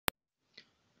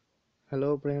Hello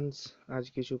friends, আজ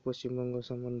কিছু পশ্চিমবঙ্গ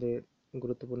সম্বন্ধে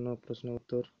গুরুত্বপূর্ণ প্রশ্ন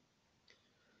উত্তর।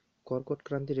 কর্কট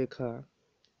ক্রান্তি রেখা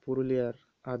পুরুলিয়ার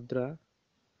আদ্রা,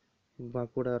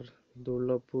 বাঁকুড়ার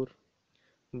দুর্লভপুর,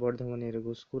 বর্ধমানের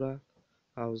ঘুষকুড়া,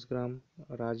 আউসগ্রাম,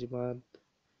 রাজবাঁধ,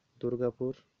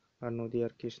 দুর্গাপুর আর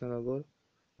নদিয়ার কৃষ্ণনগর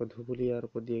ও ধুবুলিয়ার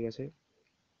উপর দিয়ে গেছে।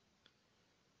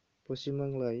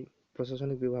 পশ্চিমবাংলায়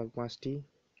প্রশাসনিক বিভাগ 5টি,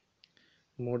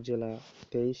 মোট জেলা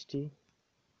 23টি,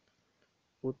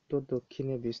 উত্তর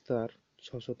দক্ষিণে বিস্তার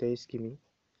 623 কিমি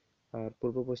আর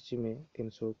পূর্ব পশ্চিমে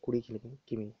 320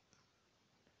 কিমি।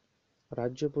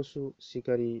 রাজ্য পশু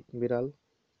শিকারী বিড়াল,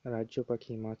 রাজ্য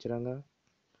পাখি মাছরাঙা,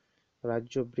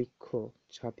 রাজ্য বৃক্ষ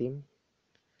ছাতিম,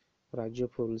 রাজ্য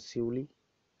ফুল শিউলি,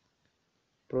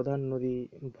 প্রধান নদী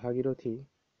ভাগীরথী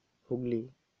হুগলি,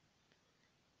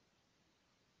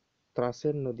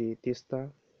 ত্রাসের নদী তিস্তা,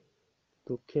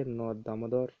 দুঃখের নদ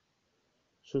দামোদর,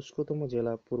 শুষ্কতম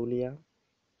জেলা পুরুলিয়া,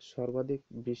 সর্বাধিক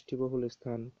বৃষ্টিবহুল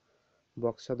স্থান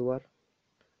বক্সাদুয়ার,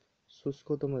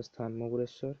 শুষ্কতম স্থান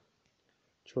মুগুরেশ্বর,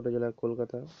 ছোট জেলা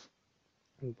কলকাতা,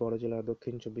 বড় জেলা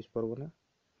দক্ষিণ 24 পরগনা,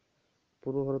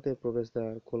 পূর্ব ভারতের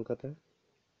প্রবেশদ্বার কলকাতা।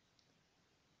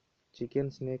 চিকেন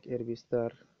স্নেক এর বিস্তার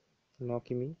 9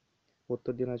 কিমি,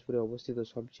 উত্তর দিনাজপুরে অবস্থিত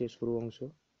সবচেয়ে সরু অংশ,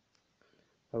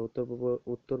 আর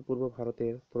উত্তর পূর্ব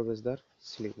ভারতের প্রবেশদ্বার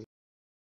শিলিগুড়ি।